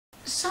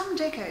Some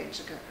decades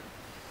ago,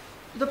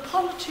 the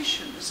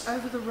politicians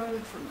over the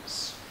road from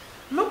us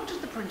looked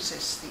at the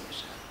Princess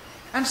Theatre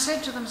and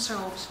said to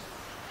themselves,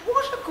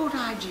 what a good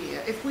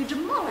idea if we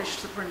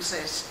demolished the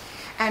Princess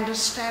and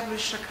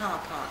established a car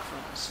park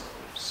for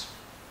ourselves.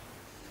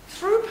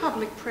 Through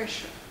public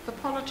pressure, the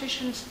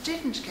politicians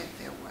didn't get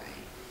their way,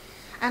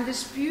 and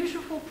this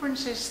beautiful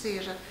Princess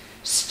Theatre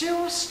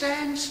still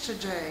stands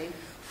today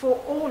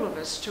for all of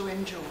us to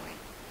enjoy.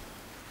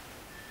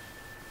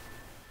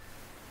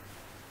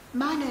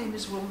 My name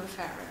is Wilma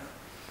Farrow,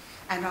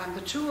 and I'm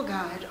the tour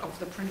guide of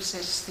the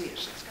Princess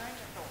Theatre.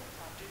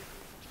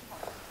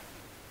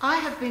 I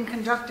have been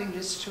conducting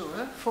this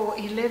tour for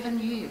 11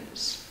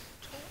 years.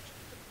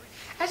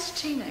 As a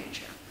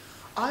teenager,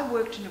 I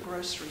worked in a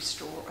grocery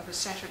store of a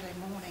Saturday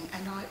morning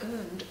and I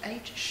earned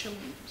 8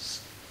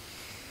 shillings.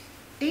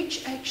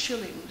 Each 8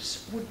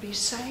 shillings would be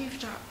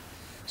saved up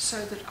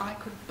so that I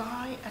could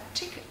buy a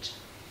ticket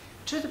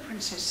to the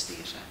Princess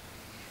Theatre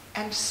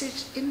and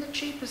sit in the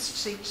cheapest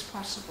seats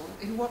possible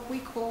in what we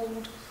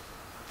called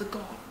the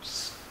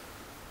gods.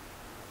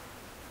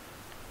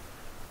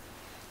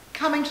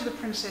 Coming to the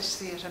Princess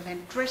Theatre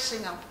meant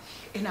dressing up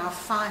in our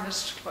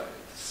finest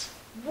clothes,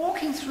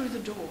 walking through the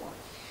door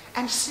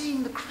and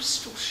seeing the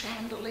crystal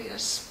chandelier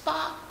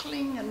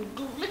sparkling and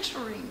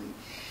glittering.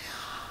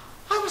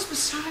 I was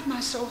beside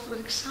myself with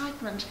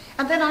excitement,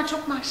 and then I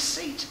took my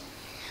seat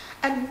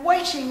and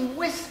waiting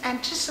with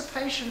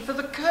anticipation for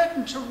the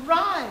curtain to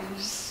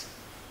rise.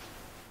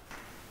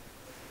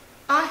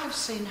 I have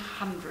seen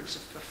hundreds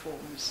of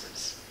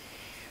performances,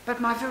 but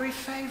my very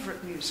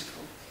favourite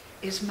musical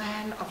is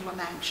Man of La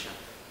Mancha.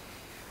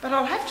 But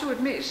I'll have to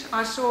admit,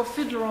 I saw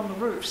Fiddler on the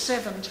Roof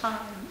 7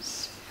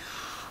 times.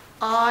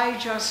 I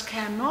just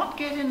cannot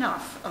get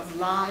enough of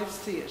live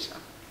theatre.